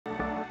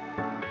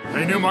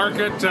Hey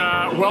Newmarket,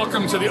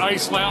 welcome to the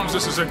Ice Lounge.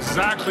 This is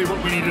exactly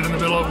what we needed in the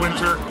middle of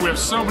winter. We have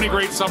so many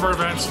great summer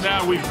events.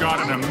 Now we've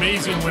got an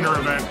amazing winter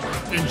event.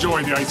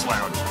 Enjoy the Ice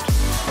Lounge.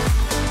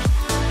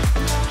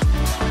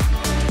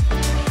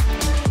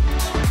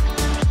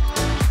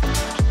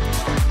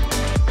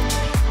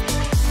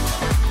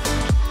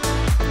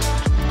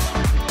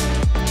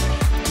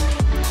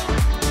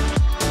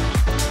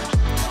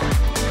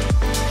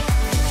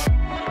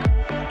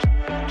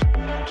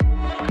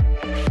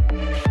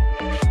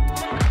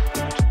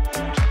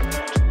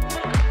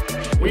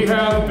 We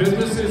have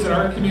businesses in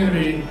our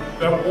community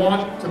that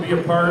want to be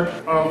a part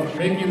of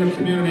making the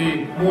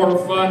community more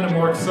fun and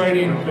more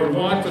exciting. They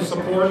want to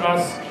support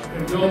us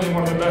in building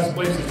one of the best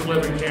places to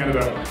live in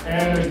Canada.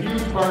 And a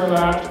huge part of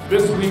that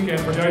this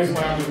weekend for the Ice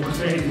Lounge is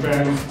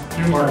Mercedes-Benz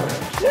Newmarket.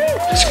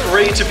 It's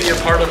great to be a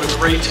part of a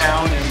great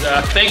town,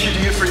 and thank you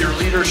to you for your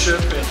leadership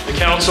and the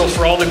council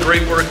for all the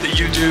great work that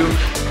you do.